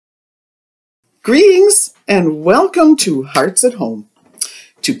Greetings and welcome to Hearts at Home.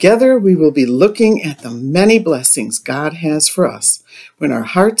 Together we will be looking at the many blessings God has for us when our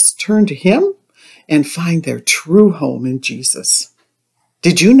hearts turn to Him and find their true home in Jesus.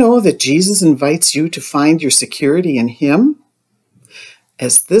 Did you know that Jesus invites you to find your security in Him?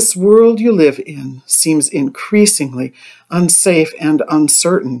 As this world you live in seems increasingly unsafe and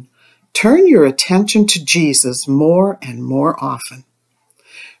uncertain, turn your attention to Jesus more and more often.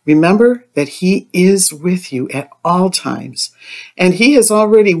 Remember that He is with you at all times, and He has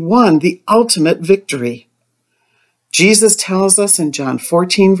already won the ultimate victory. Jesus tells us in John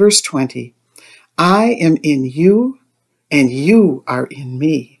 14, verse 20, "I am in you, and you are in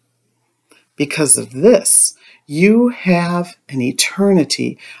me. Because of this, you have an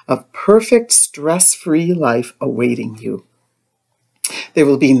eternity of perfect, stress-free life awaiting you. There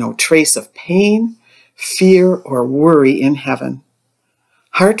will be no trace of pain, fear, or worry in heaven.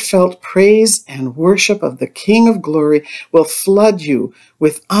 Heartfelt praise and worship of the King of Glory will flood you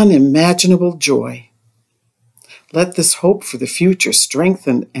with unimaginable joy. Let this hope for the future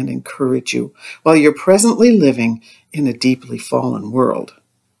strengthen and encourage you while you're presently living in a deeply fallen world.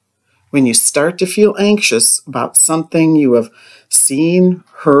 When you start to feel anxious about something you have seen,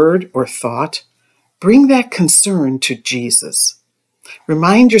 heard, or thought, bring that concern to Jesus.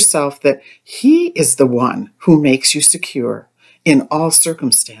 Remind yourself that He is the one who makes you secure in all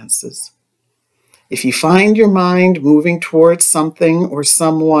circumstances. If you find your mind moving towards something or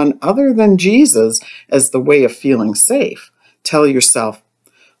someone other than Jesus as the way of feeling safe, tell yourself,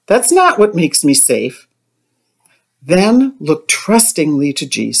 "That's not what makes me safe." Then look trustingly to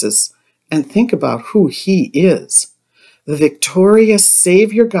Jesus and think about who He is, the victorious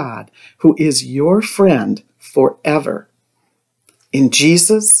Savior God who is your friend forever. In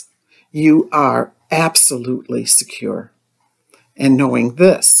Jesus, you are absolutely secure. And knowing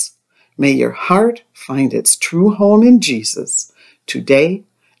this, may your heart find its true home in Jesus today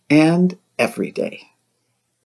and every day.